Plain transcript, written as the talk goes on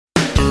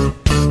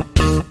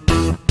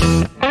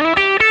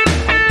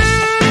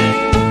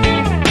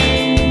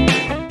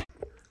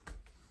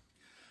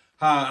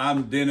Hi,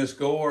 I'm Dennis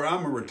Gore.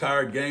 I'm a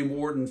retired game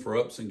warden for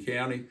Upson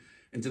County.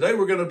 And today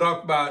we're going to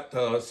talk about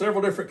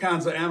several different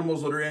kinds of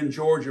animals that are in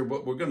Georgia,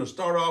 but we're going to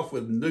start off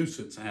with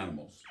nuisance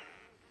animals.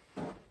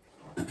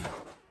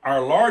 Our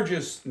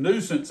largest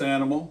nuisance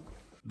animal,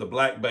 the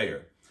black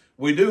bear.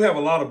 We do have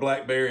a lot of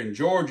black bear in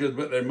Georgia,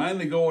 but they're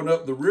mainly going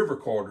up the river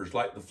corridors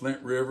like the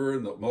Flint River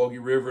and the Mulgy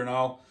River and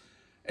all.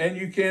 And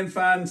you can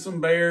find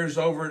some bears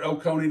over at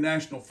Oconee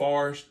National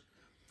Forest.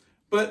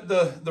 But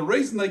the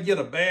reason they get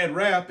a bad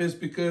rap is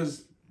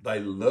because they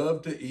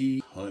love to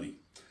eat honey.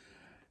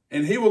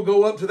 And he will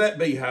go up to that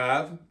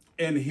beehive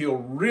and he'll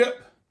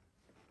rip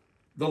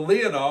the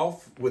lid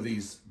off with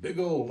these big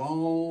old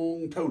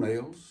long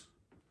toenails.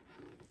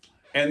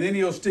 And then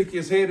he'll stick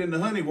his head in the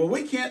honey. Well,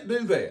 we can't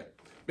do that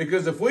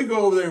because if we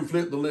go over there and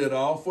flip the lid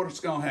off, what's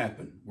going to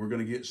happen? We're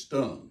going to get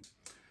stung.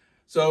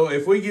 So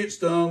if we get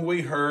stung,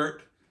 we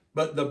hurt.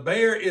 But the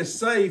bear is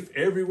safe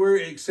everywhere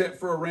except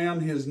for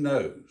around his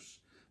nose.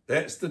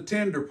 That's the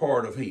tender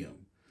part of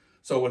him.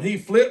 So when he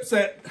flips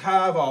that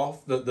hive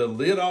off, the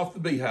lid off the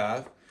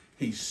beehive,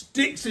 he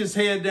sticks his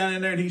head down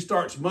in there and he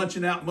starts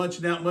munching out.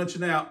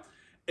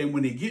 And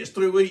when he gets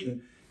through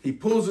eating, he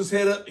pulls his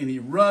head up and he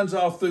runs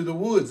off through the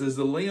woods. As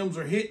the limbs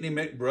are hitting him,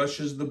 it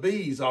brushes the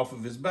bees off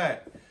of his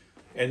back.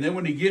 And then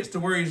when he gets to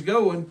where he's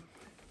going,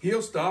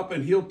 he'll stop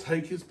and he'll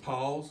take his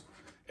paws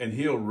and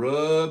he'll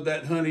rub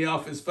that honey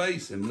off his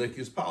face and lick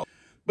his paws.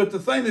 But the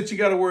thing that you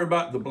got to worry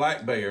about the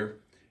black bear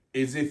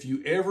is if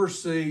you ever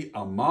see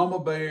a mama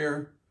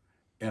bear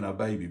and a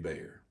baby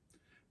bear.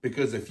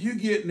 Because if you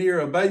get near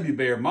a baby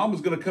bear,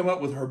 mama's going to come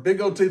up with her big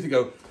old teeth and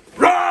go,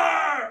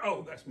 "Roar!"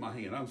 Oh, that's my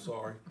hand, I'm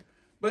sorry.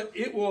 But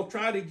it will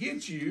try to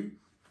get you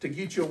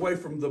away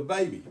from the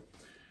baby.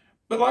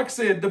 But like I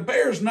said, the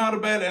bear's not a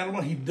bad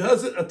animal. He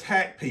doesn't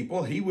attack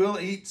people. He will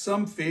eat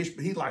some fish,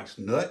 but he likes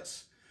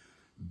nuts,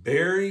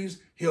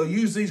 berries. He'll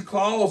use these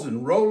claws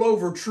and roll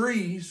over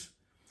trees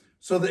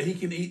so that he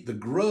can eat the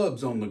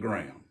grubs on the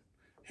ground.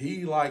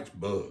 He likes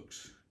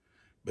bugs,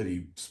 but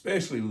he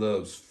especially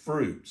loves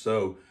fruit.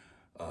 So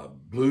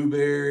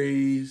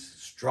blueberries,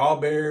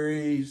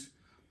 strawberries,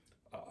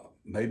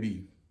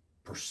 maybe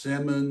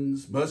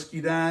persimmons,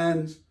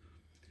 muscadines.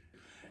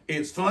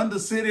 It's fun to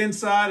sit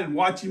inside and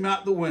watch him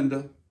out the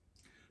window,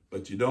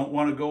 but you don't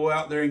want to go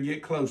out there and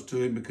get close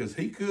to him because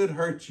he could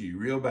hurt you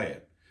real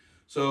bad.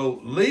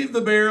 So leave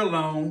the bear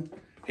alone.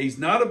 He's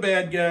not a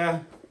bad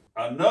guy.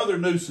 Another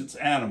nuisance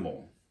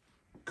animal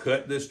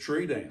cut this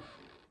tree down.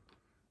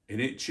 And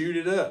it chewed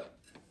it up.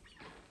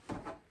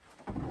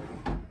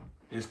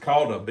 It's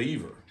called a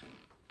beaver.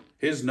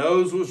 His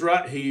nose was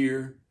right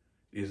here.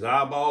 His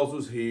eyeballs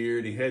was here.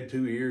 And he had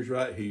two ears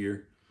right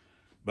here.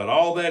 But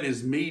all that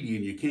is meaty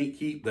and you can't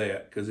keep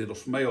that because it'll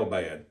smell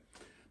bad.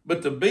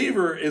 But the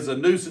beaver is a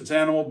nuisance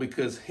animal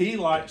because he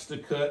likes to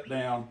cut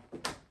down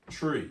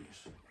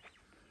trees.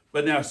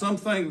 But now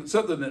something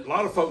that a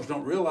lot of folks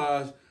don't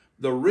realize,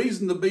 the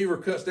reason the beaver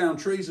cuts down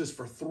trees is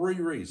for 3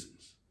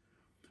 reasons.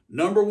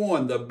 Number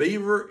 1, the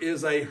beaver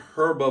is a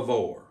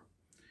herbivore.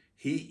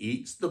 He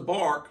eats the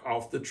bark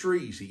off the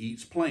trees. He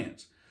eats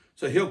plants.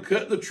 So he'll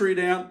cut the tree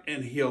down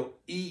and he'll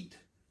eat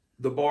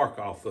the bark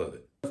off of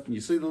it. Can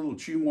you see the little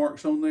chew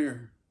marks on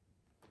there?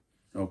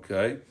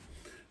 Okay.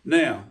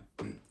 Now,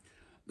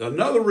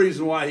 another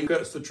reason why he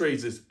cuts the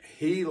trees is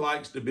he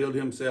likes to build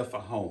himself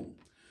a home.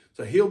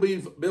 So he'll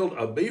build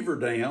a beaver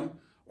dam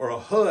or a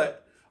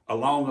hut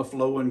along a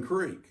flowing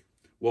creek.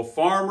 Well,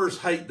 farmers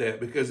hate that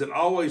because it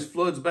always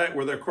floods back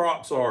where their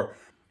crops are.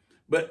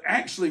 But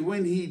actually,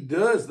 when he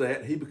does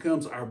that, he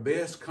becomes our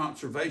best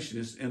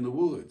conservationist in the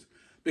woods.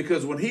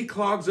 Because when he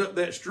clogs up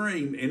that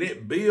stream and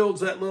it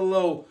builds that little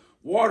old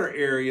water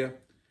area,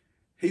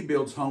 he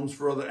builds homes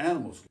for other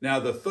animals. Now,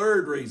 the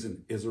third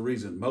reason is a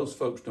reason most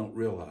folks don't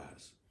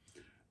realize.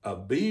 A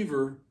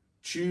beaver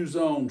chews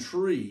on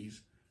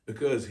trees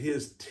because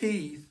his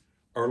teeth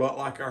are a lot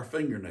like our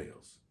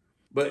fingernails.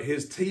 But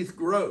his teeth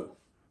grow.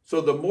 So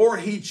the more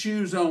he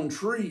chews on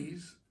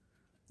trees,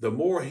 the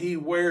more he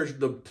wears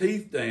the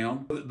teeth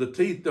down. The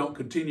teeth don't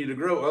continue to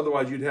grow.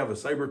 Otherwise, you'd have a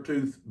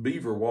saber-toothed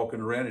beaver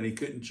walking around and he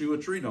couldn't chew a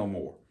tree no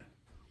more.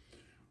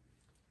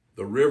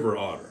 The river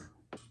otter.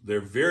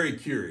 They're very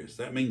curious.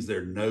 That means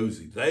they're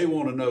nosy. They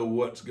want to know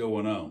what's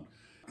going on.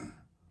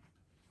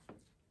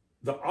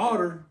 The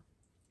otter,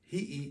 he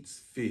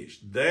eats fish.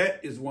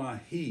 That is why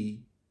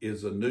he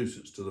is a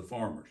nuisance to the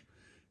farmers.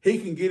 He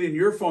can get in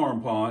your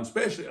farm pond,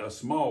 especially a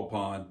small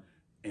pond,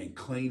 and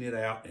clean it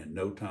out in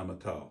no time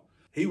at all.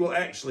 He will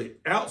actually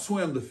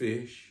outswim the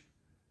fish,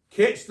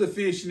 catch the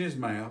fish in his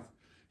mouth.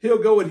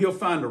 He'll go and he'll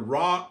find a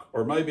rock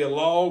or maybe a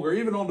log or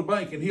even on the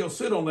bank, and he'll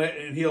sit on that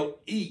and he'll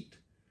eat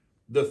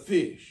the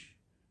fish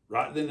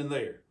right then and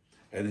there.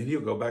 And then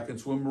he'll go back and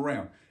swim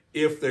around.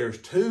 If there's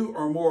 2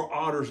 or more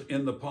otters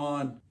in the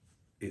pond,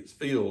 it's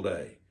field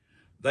day.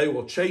 They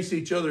will chase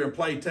each other and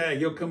play tag.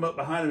 He'll come up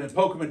behind them and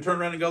poke them and turn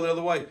around and go the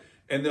other way.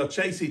 And they'll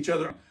chase each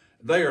other.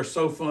 They are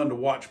so fun to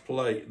watch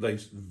play. They're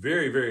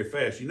very, very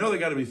fast. You know they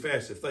got to be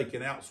fast if they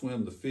can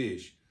outswim the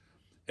fish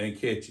and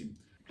catch him.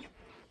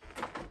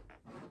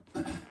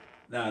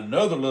 Now,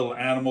 another little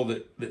animal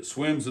that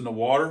swims in the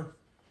water,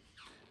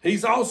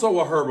 he's also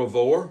a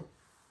herbivore.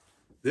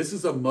 This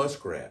is a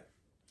muskrat.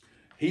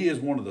 He is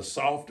one of the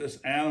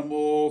softest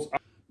animals.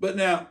 But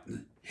now,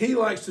 he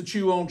likes to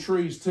chew on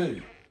trees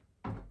too.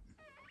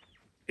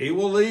 He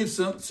will leave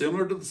something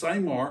similar to the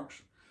same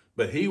marks,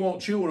 but he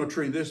won't chew on a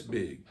tree this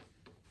big.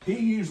 He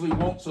usually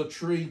wants a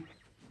tree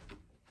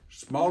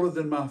smaller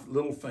than my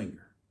little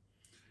finger.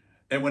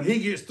 And when he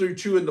gets through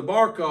chewing the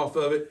bark off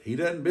of it, he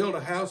doesn't build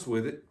a house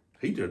with it.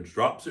 He just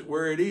drops it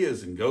where it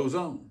is and goes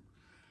on.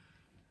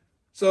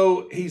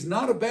 So he's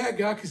not a bad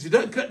guy because he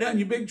doesn't cut down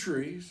your big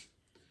trees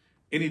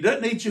and he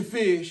doesn't eat your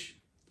fish.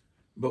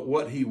 But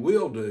what he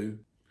will do,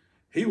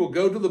 he will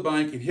go to the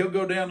bank and he'll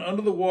go down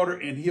under the water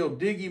and he'll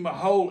dig him a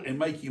hole and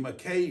make him a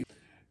cave.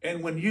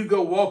 And when you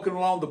go walking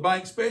along the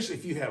bank, especially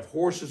if you have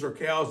horses or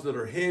cows that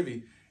are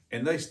heavy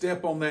and they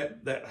step on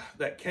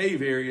that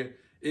cave area,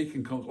 it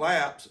can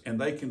collapse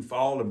and they can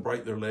fall and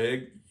break their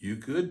leg. You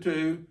could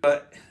too.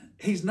 But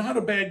he's not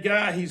a bad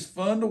guy. He's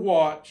fun to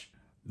watch.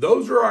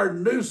 Those are our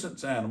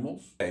nuisance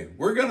animals. Okay,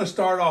 we're going to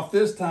start off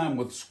this time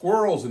with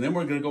squirrels, and then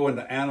we're going to go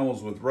into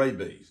animals with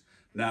rabies.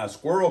 Now, a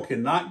squirrel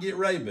cannot get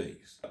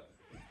rabies.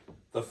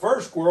 The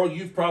first squirrel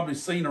you've probably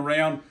seen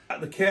around,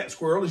 the cat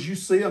squirrel, is you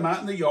see them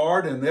out in the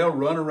yard, and they'll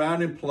run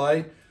around and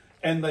play,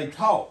 and they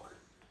talk.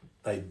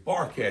 They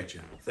bark at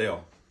you.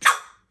 They'll.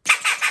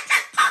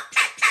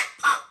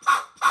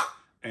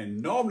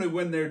 And normally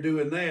when they're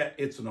doing that,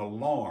 it's an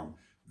alarm.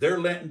 They're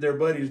letting their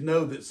buddies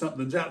know that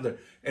something's out there.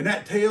 And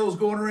that tail's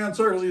going around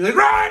circles. He's like,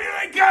 right,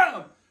 here they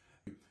come.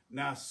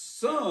 Now,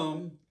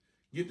 some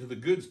get to the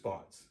good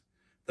spots.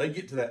 They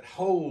get to that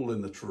hole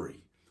in the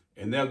tree.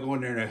 And they'll go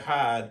in there and they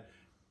hide.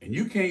 And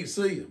you can't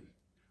see them.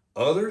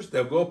 Others,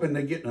 they'll go up and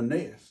they get in a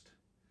nest.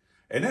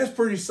 And that's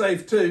pretty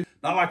safe too.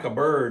 Not like a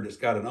bird that's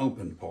got an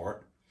open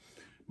part.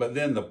 But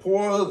then the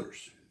poor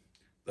others,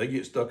 they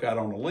get stuck out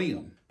on a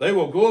limb. They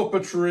will go up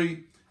a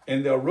tree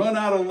and they'll run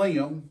out a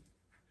limb.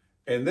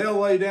 And they'll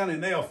lay down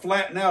and they'll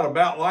flatten out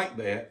about like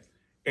that.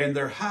 And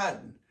they're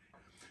hiding.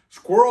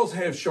 Squirrels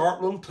have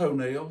sharp little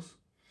toenails.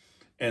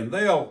 And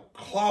they'll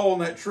claw on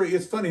that tree.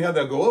 It's funny how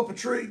they'll go up a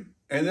tree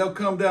and they'll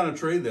come down a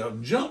tree. They'll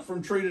jump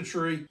from tree to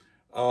tree.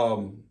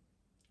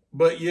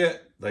 But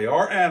yet they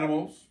are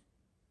animals.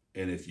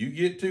 And if you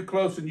get too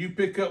close and you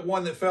pick up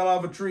one that fell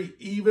off a tree,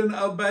 even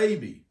a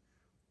baby,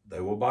 they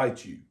will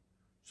bite you.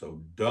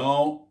 So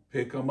don't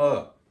pick them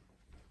up.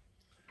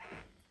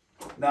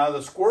 Now,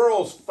 the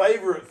squirrel's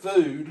favorite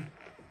food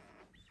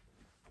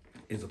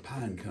is a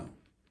pine cone.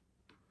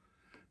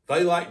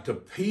 They like to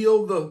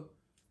peel the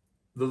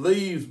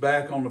leaves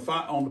back on the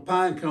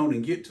pine cone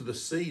and get to the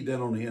seed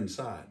down on the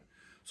inside.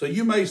 So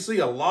you may see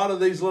a lot of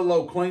these little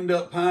old cleaned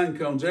up pine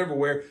cones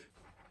everywhere.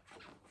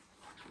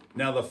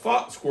 Now, the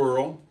fox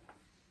squirrel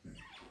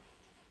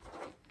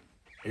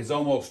is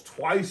almost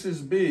twice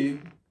as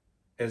big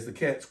as the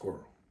cat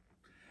squirrel.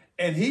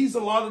 And he's a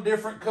lot of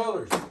different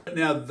colors.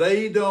 Now,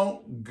 they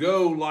don't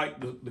go like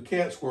the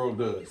cat squirrel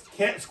does.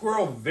 Cat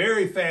squirrel,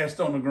 very fast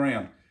on the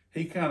ground.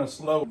 He kind of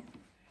slow.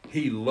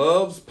 He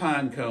loves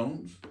pine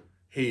cones.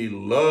 He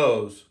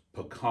loves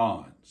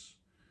pecans.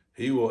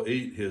 He will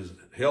eat his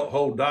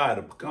whole diet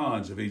of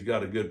pecans if he's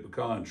got a good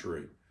pecan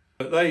tree.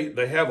 But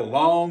they have a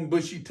long,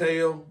 bushy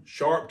tail,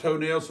 sharp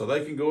toenails, so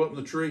they can go up in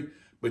the tree.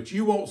 But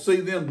you won't see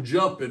them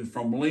jumping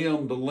from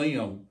limb to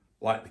limb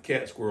like the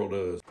cat squirrel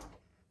does.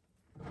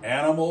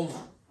 Animals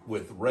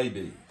with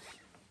rabies.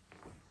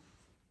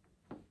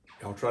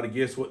 Y'all try to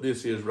guess what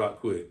this is right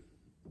quick.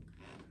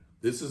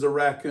 This is a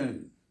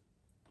raccoon.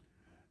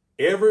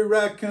 Every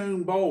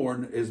raccoon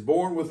born is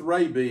born with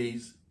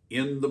rabies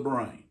in the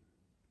brain.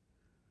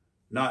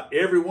 Not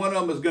every one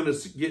of them is going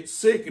to get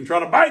sick and try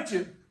to bite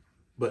you,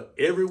 but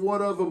every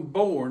one of them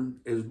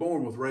is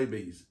born with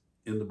rabies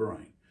in the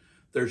brain.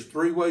 There's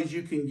 3 ways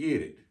you can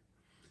get it.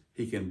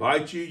 He can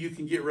bite you, you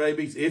can get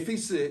rabies if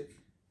he's sick.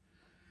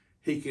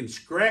 He can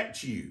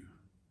scratch you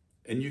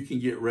and you can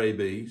get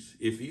rabies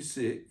if he's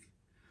sick.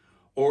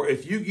 Or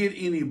if you get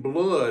any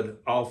blood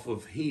off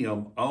of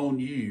him on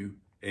you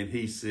and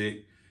he's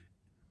sick.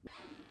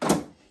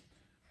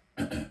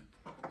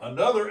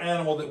 Another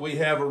animal that we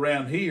have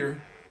around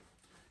here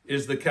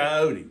is the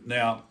coyote.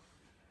 Now,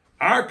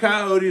 our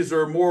coyotes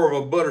are more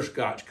of a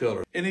butterscotch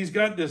color. And he's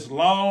got this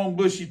long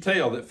bushy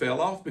tail that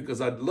fell off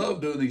because I love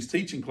doing these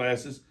teaching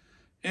classes.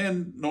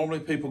 And normally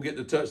people get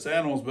to touch the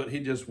animals, but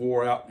he just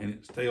wore out and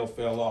his tail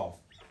fell off.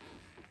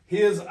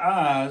 His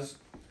eyes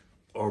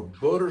are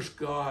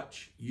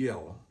butterscotch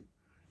yellow,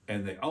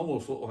 and they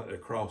almost look like they're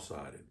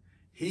cross-sided.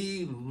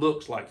 He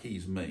looks like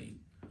he's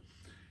mean.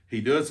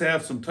 He does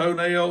have some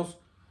toenails,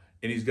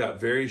 and he's got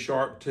very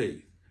sharp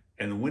teeth.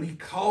 And when he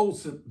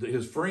calls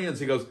his friends,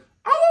 he goes,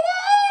 "Oh!"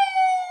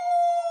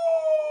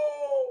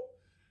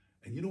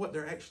 And you know what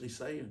they're actually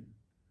saying?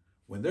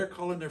 When they're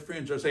calling their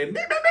friends, they're saying,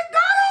 "McDonald's!"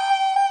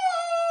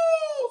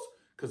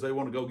 Because they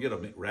want to go get a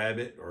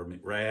McRabbit or a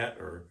McRat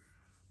or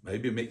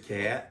maybe a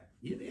cat.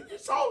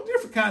 It's all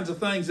different kinds of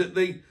things that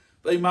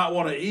they might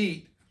want to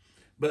eat.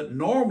 But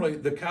normally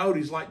the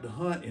coyotes like to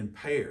hunt in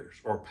pairs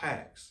or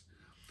packs.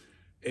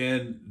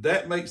 And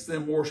that makes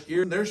them more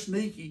scared. They're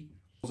sneaky.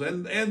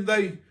 And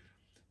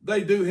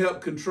they do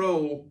help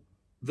control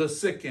the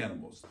sick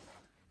animals.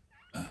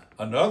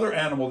 Another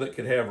animal that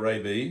could have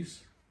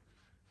rabies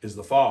is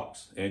the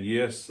fox. And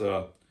yes,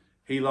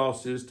 he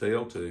lost his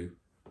tail too.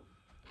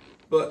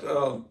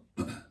 But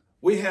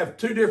we have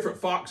two different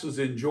foxes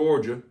in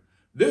Georgia.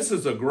 This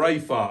is a gray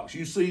fox.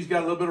 You see he's got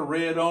a little bit of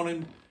red on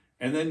him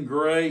and then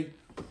gray.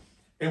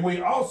 And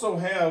we also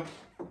have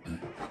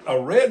a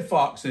red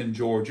fox in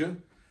Georgia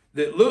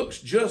that looks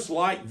just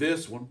like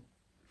this one.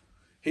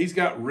 He's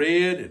got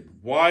red and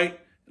white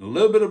and a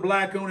little bit of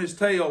black on his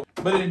tail.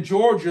 But in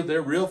Georgia,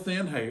 they're real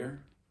thin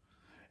hair.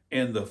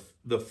 And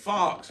the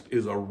fox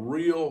is a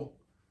real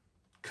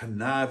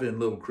conniving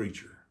little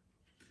creature.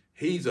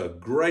 He's a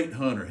great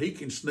hunter. He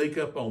can sneak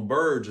up on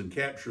birds and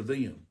capture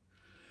them.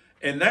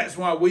 And that's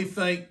why we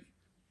think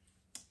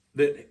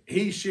that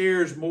he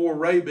shares more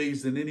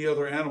rabies than any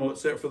other animal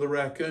except for the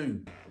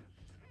raccoon.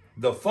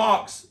 The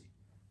fox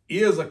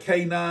is a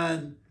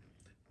canine,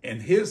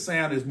 and his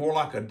sound is more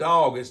like a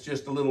dog. It's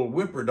just a little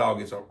whimper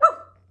dog. It's a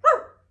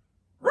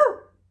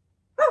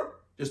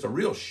just a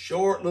real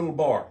short little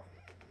bark.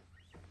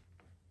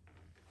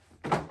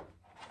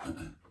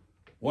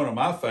 One of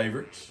my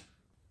favorites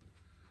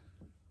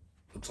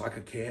looks like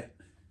a cat.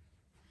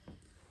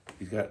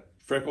 He's got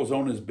freckles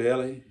on his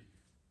belly,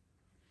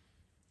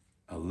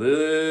 a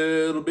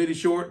little bitty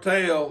short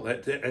tail.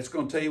 That's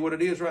going to tell you what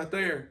it is right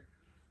there.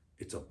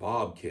 It's a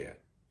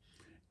bobcat.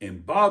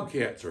 And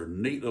bobcats are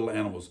neat little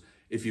animals.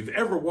 If you've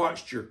ever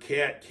watched your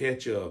cat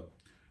catch a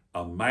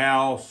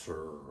mouse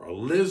or a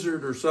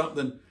lizard or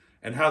something,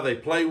 and how they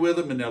play with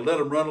them, and they'll let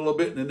them run a little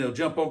bit, and then they'll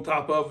jump on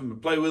top of them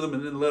and play with them,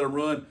 and then let them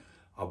run,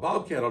 a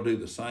bobcat will do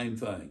the same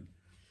thing.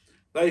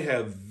 They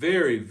have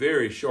very,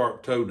 very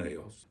sharp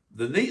toenails.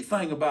 The neat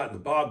thing about the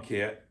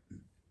bobcat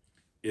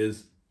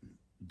is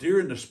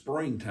during the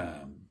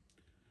springtime,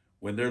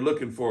 when they're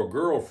looking for a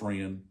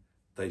girlfriend,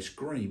 they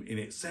scream, and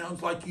it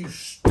sounds like you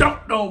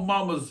stomped on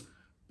mama's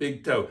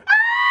big toe.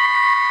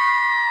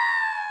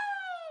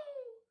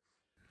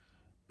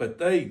 But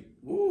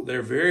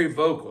they're very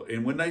vocal,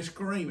 and when they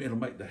scream, it'll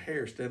make the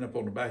hair stand up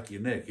on the back of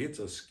your neck. It's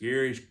a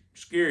scary,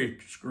 scary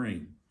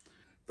scream.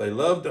 They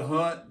love to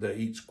hunt. They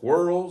eat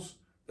squirrels.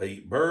 They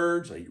eat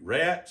birds. They eat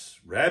rats,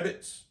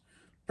 rabbits,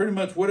 pretty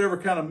much whatever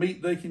kind of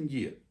meat they can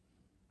get.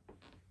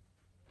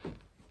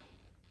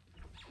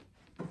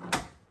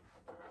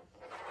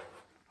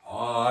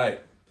 All right,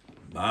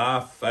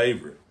 my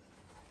favorite.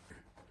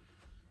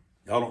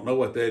 Y'all don't know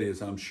what that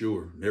is, I'm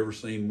sure. Never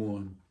seen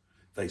one.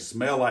 They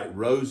smell like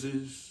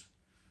roses.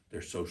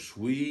 They're so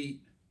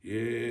sweet.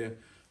 Yeah,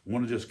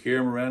 want to just carry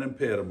them around and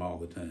pet them all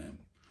the time.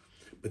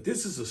 But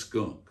this is a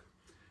skunk,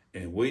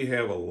 and we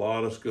have a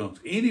lot of skunks.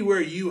 Anywhere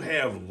you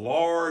have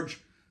large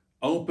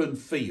open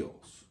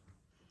fields,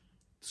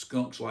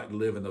 skunks like to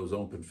live in those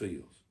open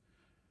fields.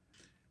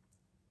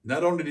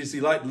 Not only does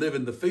he like to live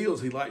in the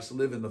fields, he likes to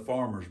live in the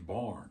farmer's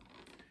barn.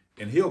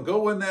 And he'll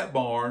go in that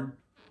barn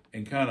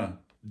and kind of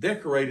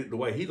decorate it the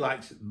way he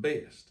likes it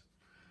best.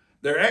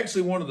 They're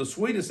actually one of the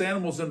sweetest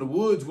animals in the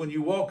woods. When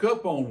you walk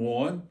up on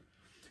one,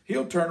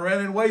 he'll turn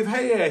around and wave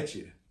hey at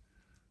you.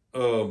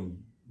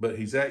 But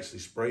he's actually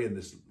spraying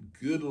this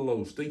good little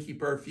old stinky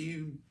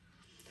perfume.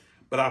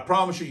 But I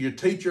promise you, your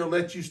teacher will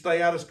let you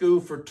stay out of school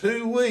for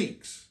 2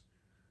 weeks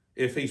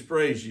if he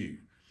sprays you.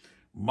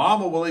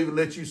 Mama will even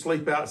let you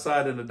sleep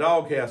outside in the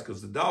doghouse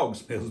because the dog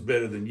smells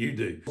better than you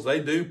do. They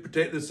do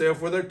protect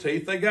themselves with their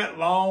teeth. They got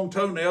long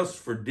toenails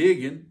for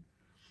digging,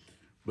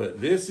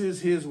 but this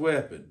is his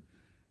weapon.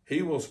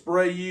 He will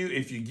spray you.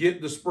 If you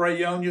get the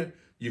spray on you,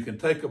 you can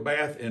take a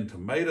bath in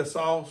tomato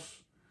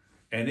sauce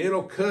and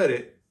it'll cut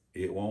it.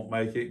 It won't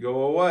make it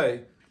go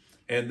away.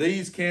 And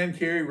these can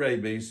carry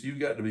rabies, so you've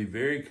got to be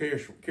very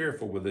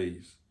careful with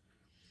these.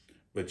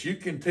 But you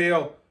can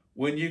tell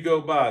when you go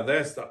by,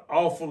 that's the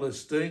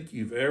awfulest stink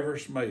you've ever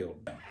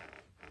smelled.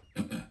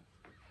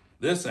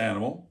 This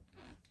animal,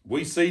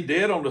 we see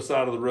dead on the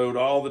side of the road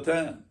all the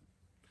time.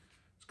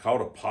 It's called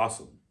a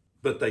possum,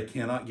 but they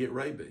cannot get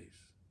rabies.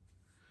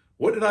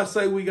 What did I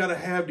say we got to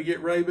have to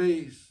get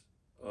rabies?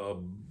 A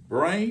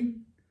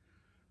brain?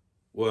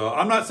 Well,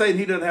 I'm not saying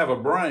he doesn't have a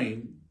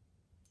brain.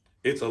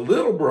 It's a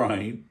little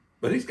brain,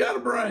 but he's got a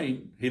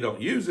brain. He don't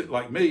use it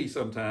like me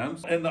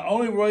sometimes. And the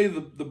only way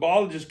the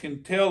biologists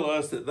can tell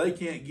us that they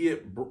can't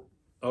get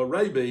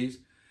rabies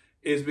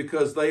is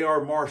because they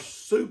are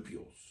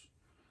marsupials.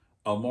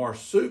 A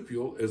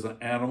marsupial is an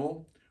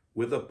animal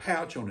with a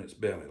pouch on its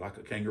belly, like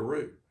a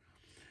kangaroo.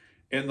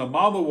 And the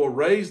mama will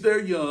raise their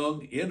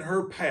young in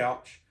her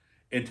pouch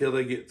until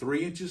they get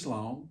 3 inches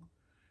long.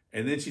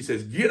 And then she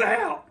says, get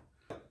out.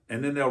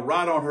 And then they'll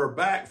ride on her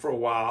back for a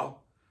while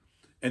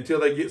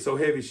until they get so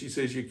heavy, she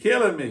says, you're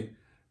killing me.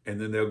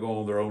 And then they'll go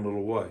on their own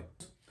little way.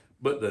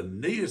 But the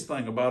neatest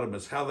thing about them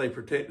is how they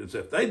protect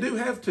themselves. They do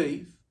have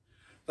teeth.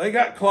 They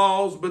got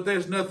claws, but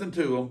there's nothing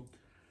to them.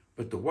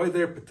 But the way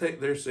they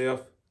protect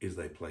themselves, is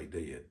they play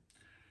dead.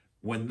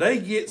 When they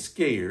get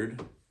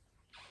scared,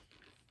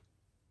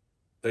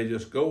 they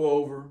just go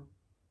over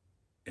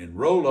and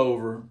roll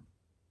over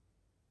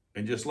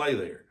and just lay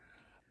there.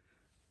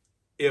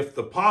 If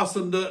the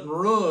possum doesn't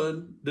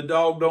run, the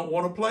dog don't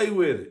want to play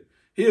with it.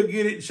 He'll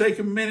get it and shake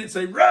him a minute and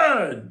say,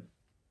 run,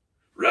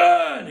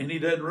 run. And he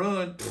doesn't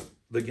run,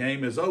 the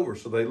game is over,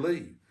 so they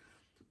leave.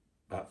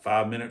 About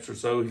 5 minutes or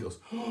so, he goes,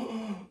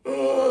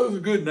 oh, it's a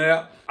good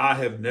nap. I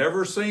have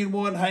never seen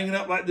one hanging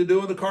up like they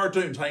do in the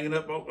cartoons, hanging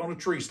up on a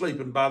tree,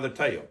 sleeping by their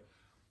tail.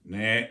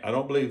 Nah, I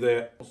don't believe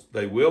that.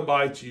 They will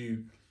bite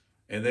you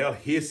and they'll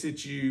hiss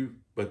at you,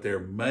 but their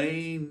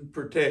main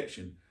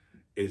protection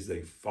is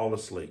they fall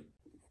asleep.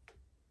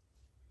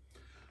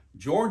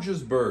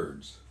 Georgia's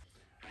birds.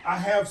 I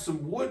have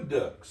some wood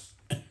ducks.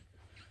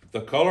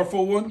 The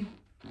colorful one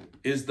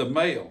is the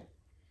male.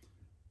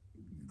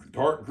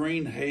 Dark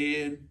green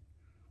head,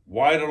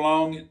 white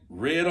along it,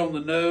 red on the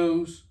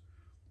nose.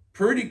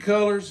 Pretty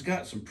colors,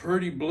 got some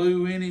pretty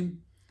blue in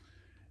him.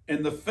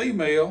 And the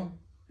female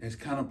is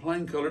kind of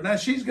plain colored. Now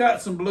she's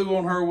got some blue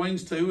on her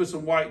wings too with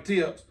some white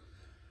tips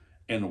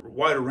and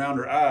white around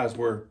her eyes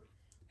where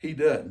he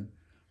doesn't.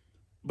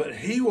 But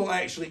he will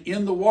actually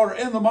in the water,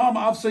 and the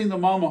mama, I've seen the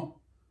mama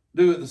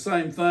do it the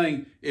same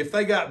thing. If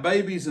they got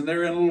babies and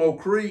they're in a little old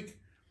creek,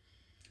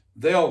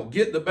 they'll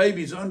get the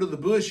babies under the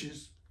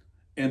bushes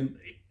and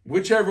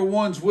whichever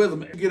one's with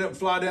them, get up and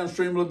fly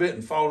downstream a little bit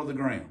and fall to the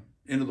ground,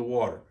 into the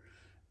water,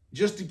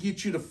 just to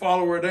get you to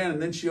follow her down,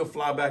 and then she'll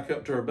fly back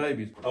up to her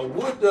babies. A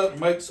wood duck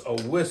makes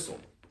a whistle.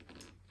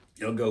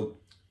 It'll go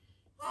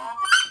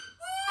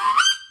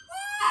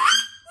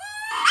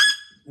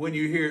when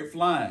you hear it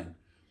flying.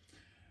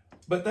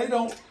 But they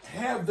don't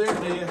have their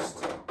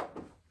nest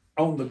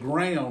on the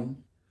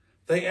ground.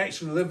 They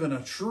actually live in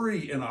a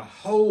tree, in a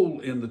hole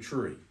in the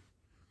tree.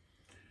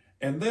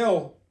 And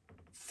they'll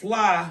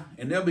fly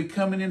and they'll be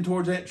coming in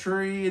towards that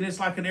tree, and it's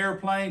like an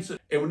airplane. So,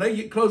 and when they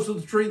get close to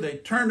the tree, they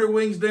turn their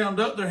wings down,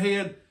 duck their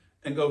head,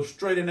 and go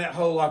straight in that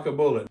hole like a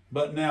bullet.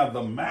 But now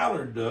the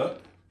mallard duck,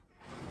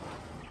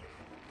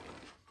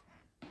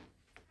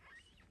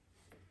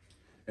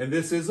 and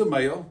this is a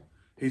male.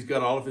 He's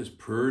got all of his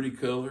pretty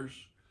colors,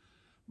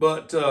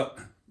 but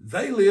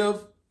they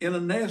live in a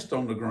nest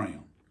on the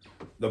ground.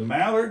 The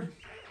mallard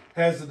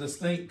has a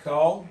distinct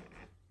call.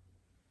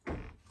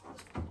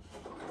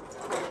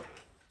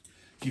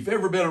 If you've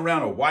ever been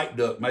around a white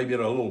duck, maybe at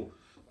a little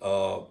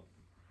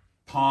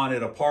pond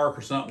at a park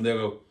or something, they'll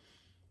go,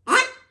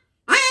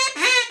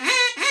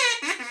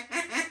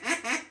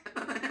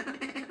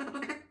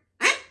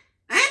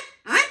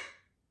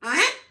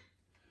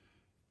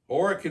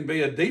 or it can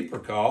be a deeper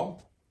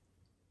call.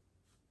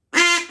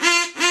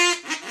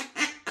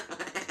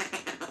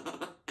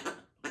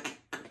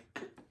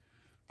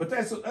 But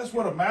that's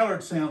what a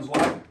mallard sounds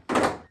like.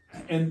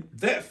 And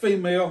that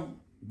female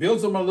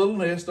builds them a little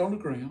nest on the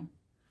ground,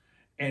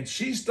 and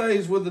she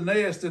stays with the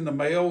nest, and the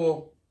male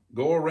will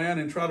go around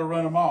and try to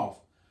run them off.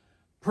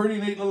 Pretty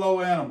neat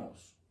little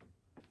animals.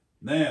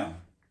 Now,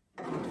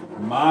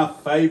 my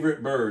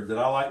favorite bird that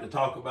I like to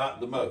talk about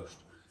the most.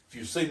 If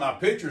you see my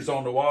pictures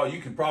on the wall,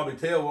 you can probably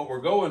tell what we're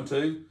going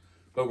to,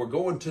 but we're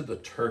going to the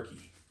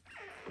turkey,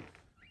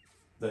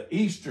 the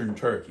eastern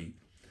turkey.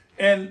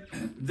 And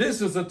this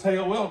is a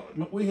tail, well,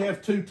 we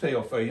have two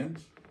tail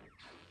fans.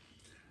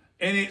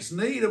 And it's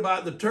neat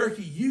about the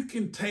turkey, you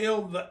can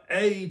tell the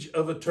age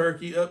of a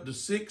turkey up to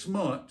 6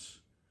 months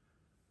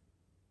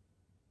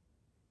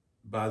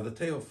by the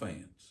tail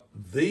fans.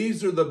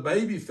 These are the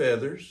baby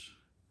feathers,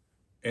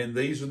 and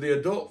these are the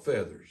adult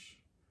feathers.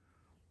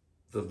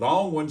 The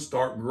long ones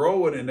start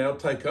growing, and they'll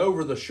take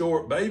over the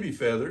short baby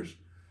feathers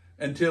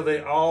until they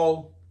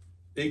all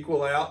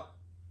equal out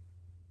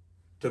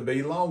to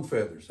be long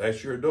feathers.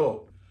 That's your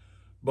adult.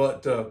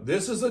 But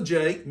this is a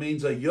Jake,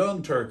 means a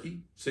young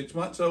turkey, 6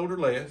 months old or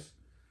less.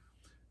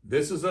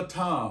 This is a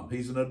Tom.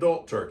 He's an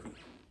adult turkey.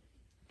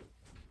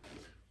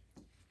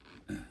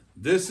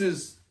 This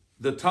is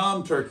the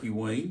Tom turkey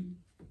wing,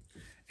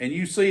 and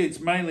you see it's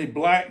mainly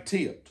black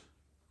tipped.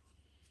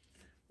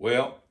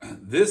 Well,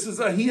 this is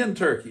a hen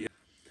turkey,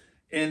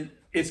 and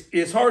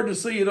it's hard to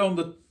see it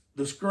on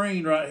the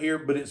screen right here,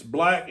 but it's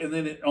black, and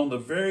then on the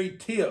very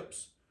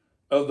tips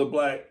of the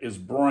black is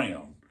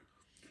brown.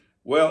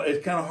 Well,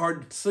 it's kind of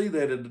hard to see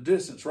that at a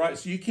distance, right?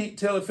 So you can't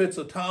tell if it's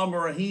a Tom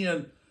or a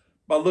hen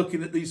by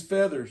looking at these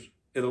feathers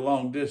at a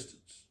long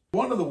distance.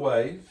 One of the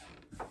ways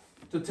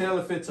to tell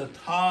if it's a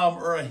Tom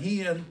or a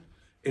hen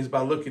is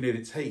by looking at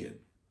its head.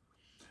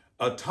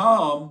 A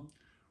Tom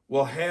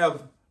will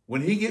have,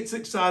 when he gets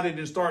excited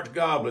and starts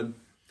gobbling,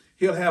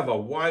 he'll have a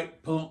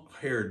white punk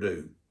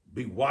hairdo,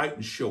 be white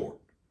and short.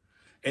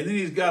 And then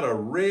he's got a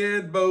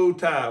red bow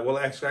tie. Well,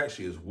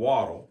 actually his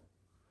wattle.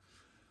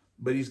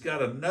 But he's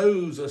got a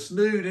nose, a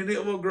snoot, and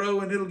it will grow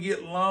and it'll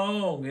get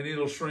long and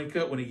it'll shrink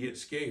up when he gets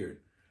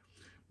scared.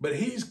 But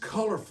he's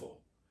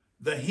colorful.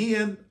 The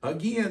hen,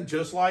 again,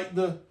 just like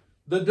the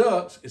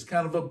ducks, is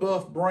kind of a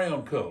buff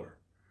brown color,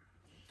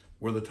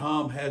 where the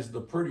Tom has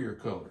the prettier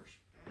colors.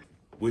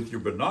 With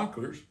your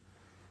binoculars,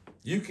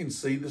 you can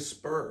see the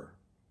spur.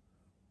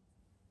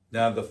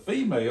 Now the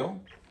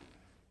female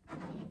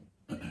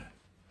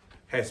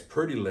has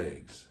pretty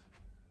legs,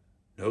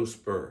 no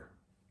spur,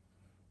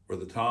 where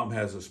the tom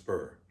has a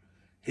spur.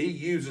 He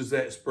uses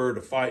that spur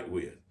to fight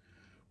with.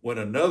 When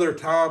another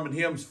tom and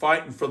him's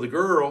fighting for the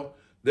girl,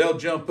 they'll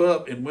jump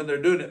up, and when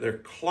they're doing it, they're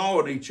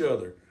clawing each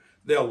other.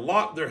 They'll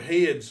lock their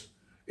heads.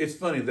 It's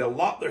funny, they'll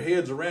lock their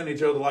heads around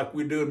each other like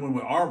we're doing when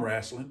we're arm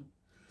wrestling.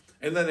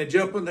 And then they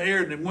jump in the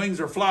air and the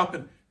wings are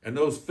flopping, and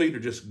those feet are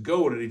just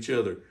going at each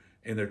other,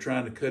 and they're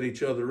trying to cut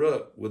each other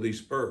up with these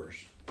spurs.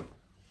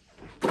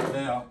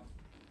 Now,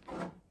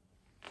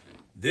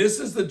 this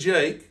is the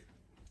Jake,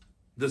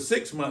 the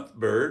 6-month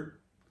bird.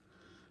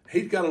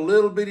 He's got a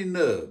little bitty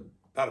nub,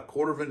 about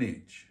 1/4 of an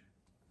inch.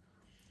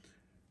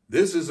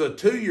 This is a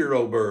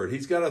 2-year-old bird.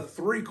 He's got a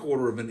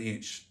 3/4 of an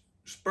inch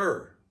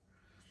spur.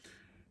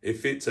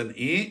 If it's an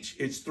inch,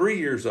 it's 3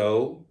 years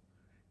old.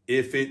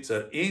 If it's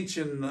 1.25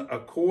 inches,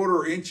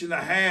 1.5 inches,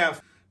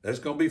 that's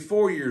going to be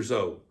 4 years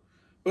old.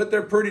 But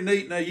they're pretty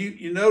neat. Now,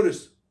 you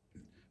notice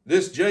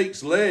this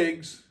Jake's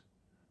legs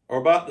are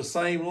about the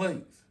same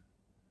length.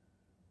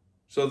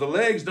 So the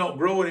legs don't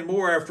grow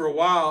anymore after a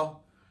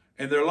while,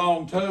 and they're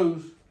long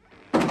toes.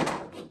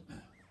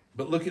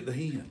 But look at the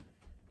hen.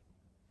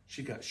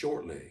 She got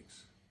short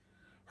legs.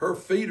 Her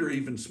feet are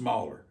even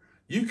smaller.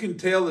 You can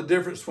tell the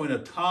difference between a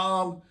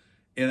tom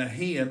and a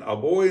hen, a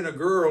boy and a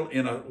girl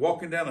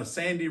walking down a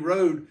sandy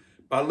road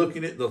by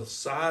looking at the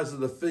size of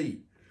the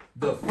feet.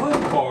 The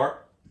fun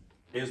part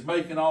is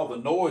making all the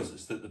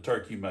noises that the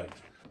turkey makes.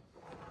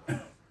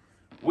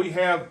 We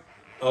have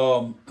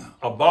a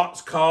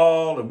box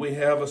call, and we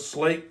have a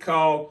slate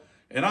call,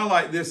 and I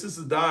like this. This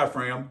is a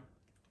diaphragm.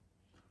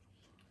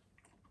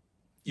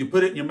 You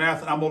put it in your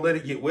mouth, and I'm gonna let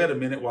it get wet a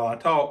minute while I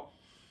talk,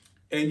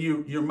 and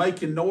you're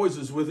making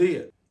noises with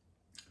it.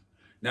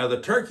 Now,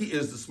 the turkey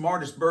is the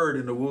smartest bird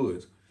in the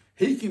woods.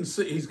 He can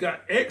see, he's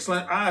got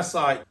excellent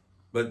eyesight,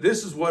 but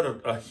this is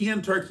what a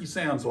hen turkey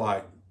sounds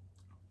like.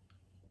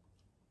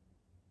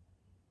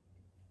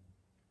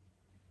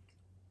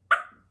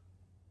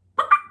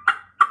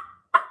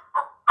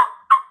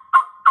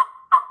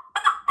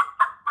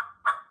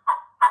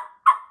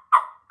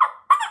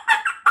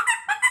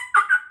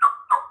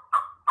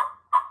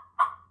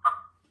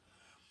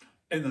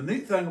 And the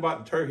neat thing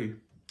about the turkey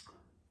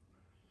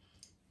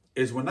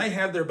is when they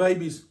have their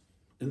babies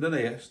in the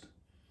nest,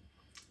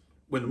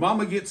 when the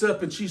mama gets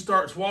up and she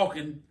starts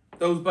walking,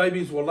 those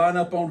babies will line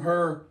up on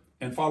her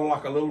and follow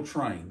like a little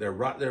train. They're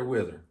right there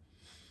with her.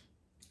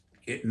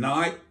 At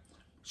night,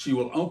 she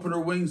will open her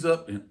wings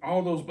up, and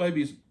all those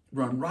babies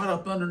run right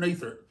up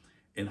underneath her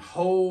and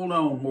hold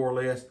on more or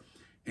less,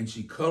 and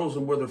she cuddles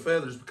them with her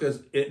feathers,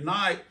 because at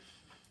night,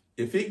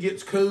 if it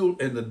gets cool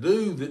and the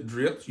dew that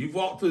drips, you've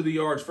walked through the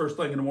yards first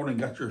thing in the morning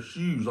and got your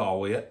shoes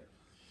all wet.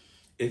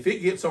 If it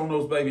gets on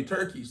those baby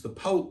turkeys, the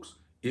pokes,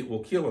 it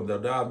will kill them.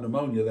 They'll die of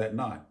pneumonia that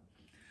night.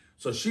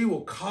 So she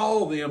will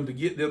call them to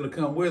get them to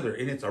come with her,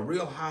 and it's a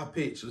real high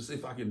pitch. Let's see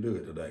if I can do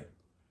it today.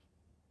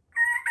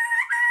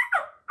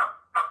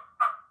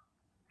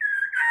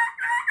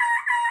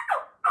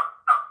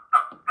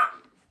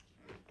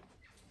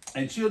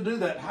 And she'll do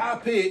that high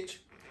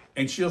pitch,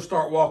 and she'll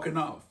start walking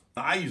off.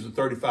 I use a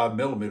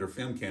 35mm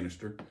film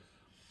canister,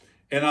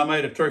 and I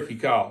made a turkey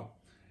call.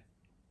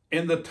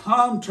 And the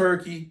tom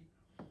turkey,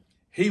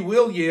 he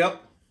will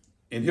yelp,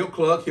 and he'll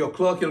cluck, he'll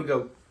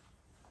go.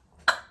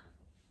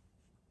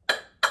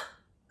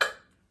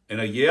 And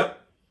a yelp,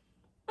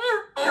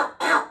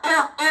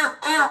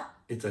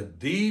 it's a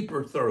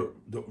deeper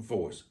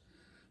voice.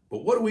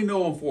 But what do we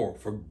know him for?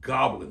 For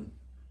gobbling.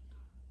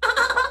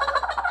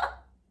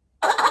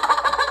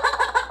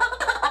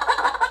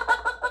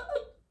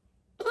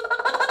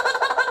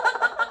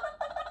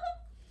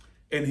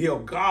 And he'll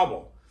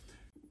gobble.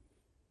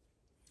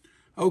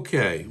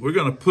 Okay, we're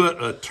going to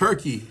put a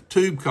turkey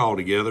tube call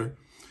together.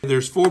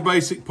 There's 4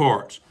 basic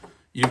parts.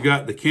 You've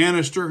got the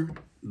canister,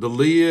 the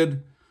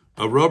lid,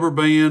 a rubber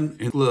band,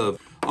 and glove.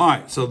 All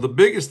right, so the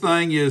biggest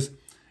thing is,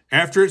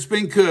 after it's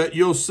been cut,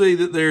 you'll see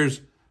that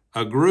there's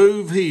a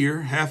groove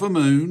here, half a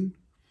moon,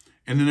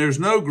 and then there's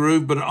no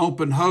groove but an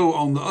open hole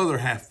on the other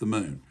half the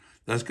moon.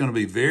 That's going to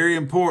be very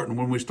important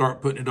when we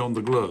start putting it on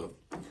the glove.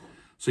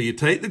 So you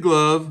take the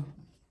glove,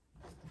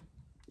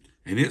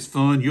 and it's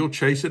fun. You'll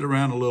chase it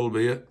around a little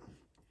bit.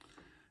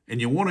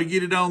 And you want to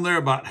get it on there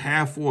about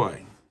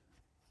halfway.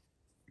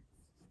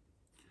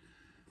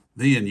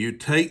 Then you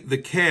take the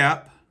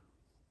cap,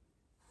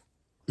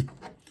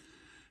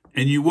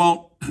 and you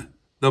want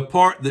the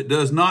part that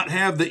does not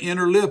have the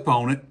inner lip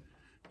on it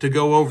to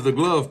go over the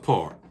glove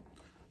part.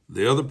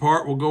 The other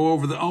part will go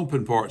over the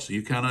open part. So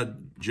you kind of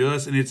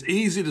adjust. And it's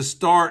easy to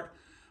start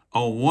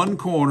on one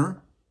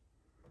corner.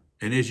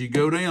 And as you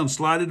go down,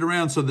 slide it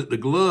around so that the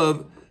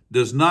glove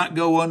does not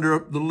go under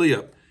the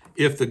lip.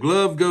 If the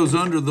glove goes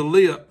under the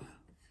lip,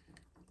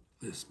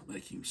 let's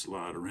make him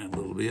slide around a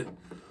little bit,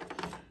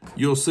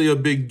 you'll see a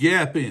big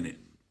gap in it.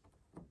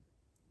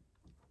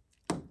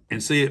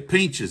 And see, it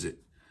pinches it.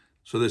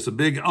 So there's a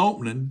big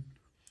opening,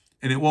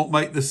 and it won't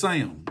make the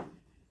sound.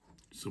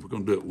 So we're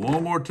going to do it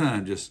one more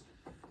time. Just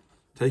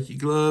take your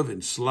glove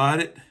and slide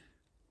it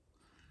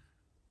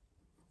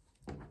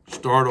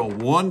Start on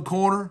one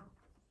corner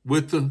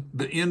with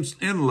the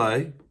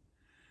inlay.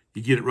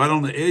 You get it right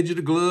on the edge of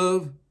the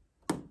glove.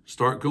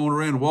 Start going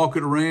around, walk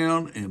it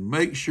around, and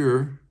make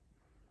sure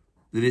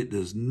that it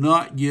does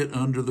not get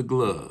under the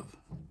glove.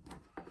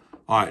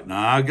 All right,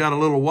 now I got a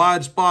little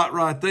wide spot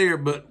right there,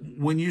 but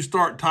when you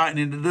start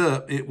tightening it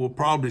up, it will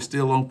probably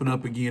still open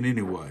up again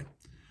anyway.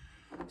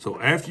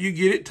 So after you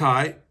get it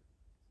tight,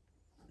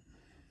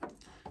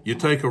 you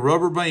take a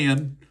rubber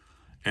band,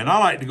 and I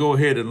like to go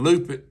ahead and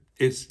loop it.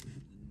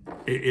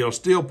 It'll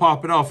still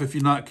pop it off if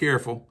you're not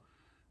careful,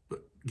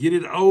 but get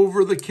it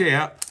over the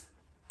cap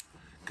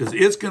because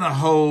it's going to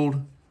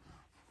hold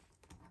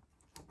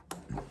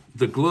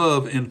the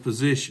glove in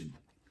position.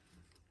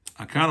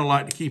 I kind of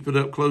like to keep it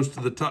up close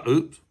to the top.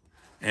 Oops.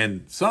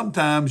 And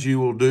sometimes you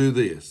will do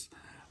this.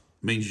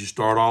 It means you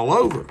start all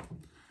over.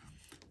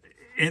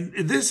 And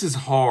this is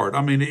hard.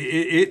 I mean,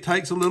 it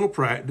takes a little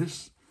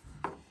practice,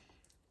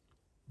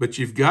 but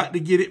you've got to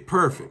get it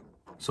perfect.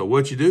 So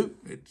what you do,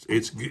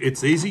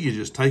 it's easy. You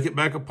just take it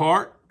back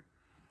apart,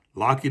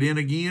 lock it in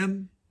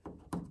again,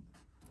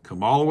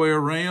 come all the way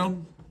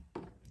around.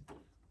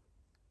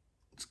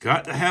 It's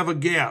got to have a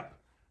gap.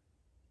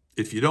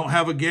 If you don't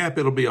have a gap,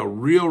 it'll be a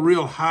real,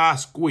 real high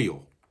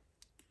squeal.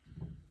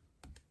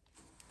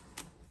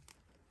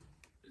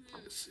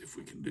 Let's see if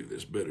we can do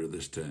this better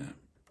this time.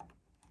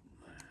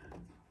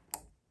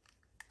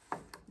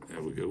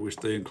 There we go. We're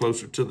staying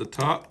closer to the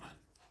top.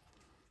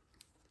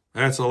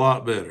 That's a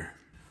lot better.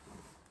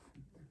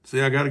 See,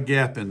 I got a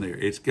gap in there.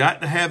 It's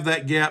got to have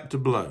that gap to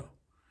blow.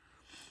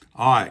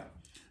 All right.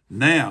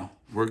 Now,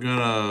 we're going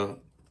to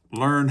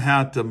learn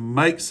how to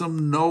make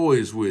some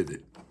noise with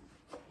it.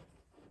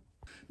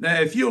 Now,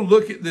 if you'll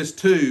look at this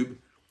tube,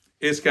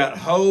 it's got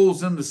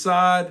holes in the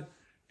side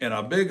and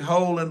a big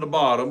hole in the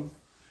bottom,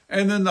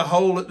 and then the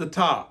hole at the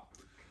top.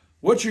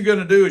 What you're going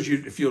to do is,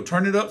 if you'll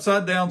turn it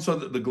upside down so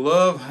that the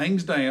glove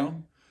hangs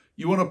down,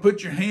 you want to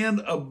put your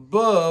hand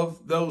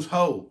above those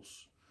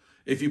holes.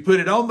 If you put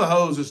it on the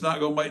holes, it's not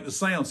going to make the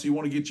sound, so you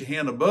want to get your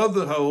hand above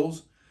the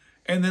holes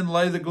and then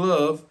lay the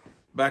glove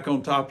back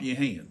on top of your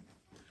hand.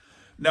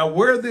 Now,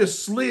 where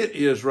this slit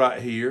is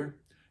right here,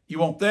 you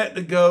want that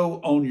to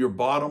go on your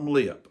bottom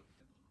lip.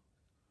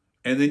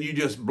 And then you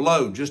just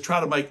blow. Just try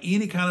to make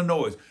any kind of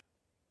noise.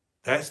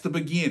 That's the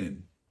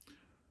beginning.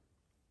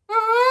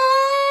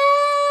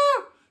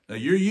 Now,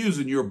 you're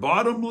using your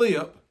bottom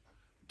lip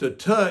to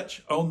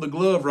touch on the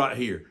glove right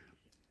here,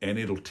 and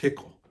it'll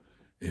tickle.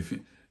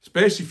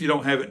 Especially if you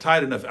don't have it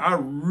tight enough. I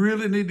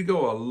really need to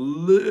go a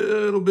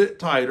little bit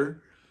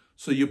tighter.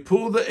 So you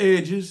pull the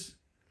edges,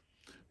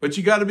 but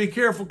you got to be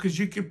careful because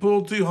you can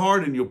pull too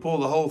hard and you'll pull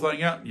the whole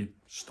thing out and you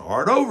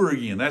start over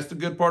again. That's the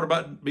good part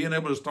about being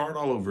able to start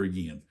all over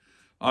again.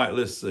 All right,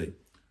 let's see.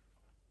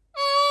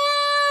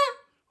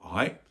 All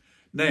right.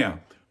 Now,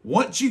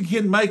 once you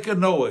can make a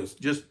noise,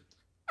 just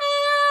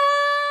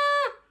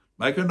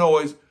make a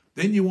noise,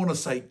 then you want to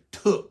say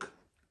took.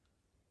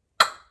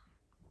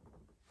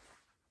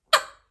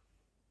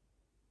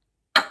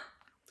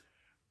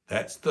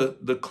 That's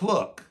the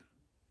cluck,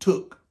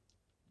 took.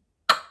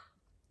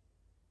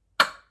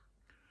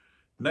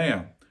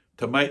 Now,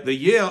 to make the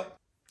yelp,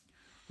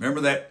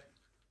 remember that?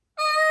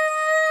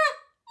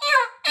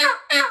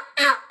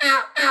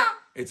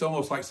 It's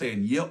almost like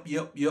saying yelp,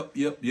 yelp, yelp,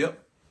 yelp, yelp.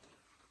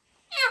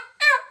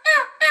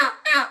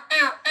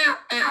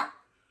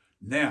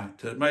 Now,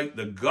 to make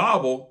the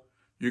gobble,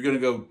 you're going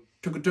to go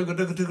tuk tuk tuk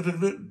tuk tuk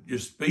tuk. You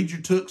speed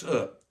your tooks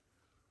up.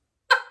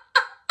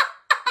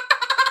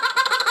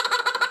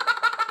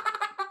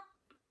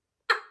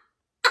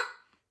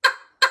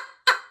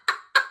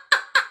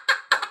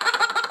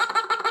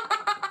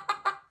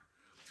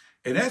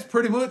 And that's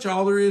pretty much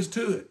all there is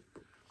to it.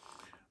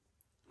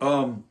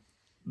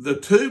 The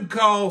tube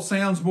call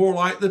sounds more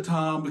like the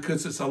tom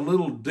because it's a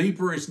little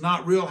deeper. It's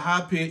not real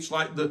high pitched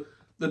like the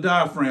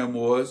diaphragm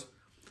was,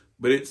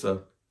 but it's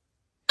a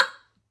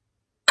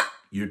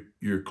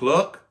your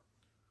cluck,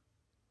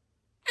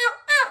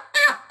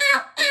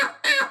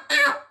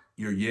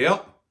 your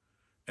yelp,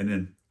 and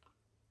then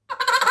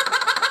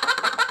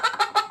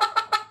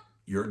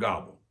your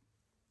gobble.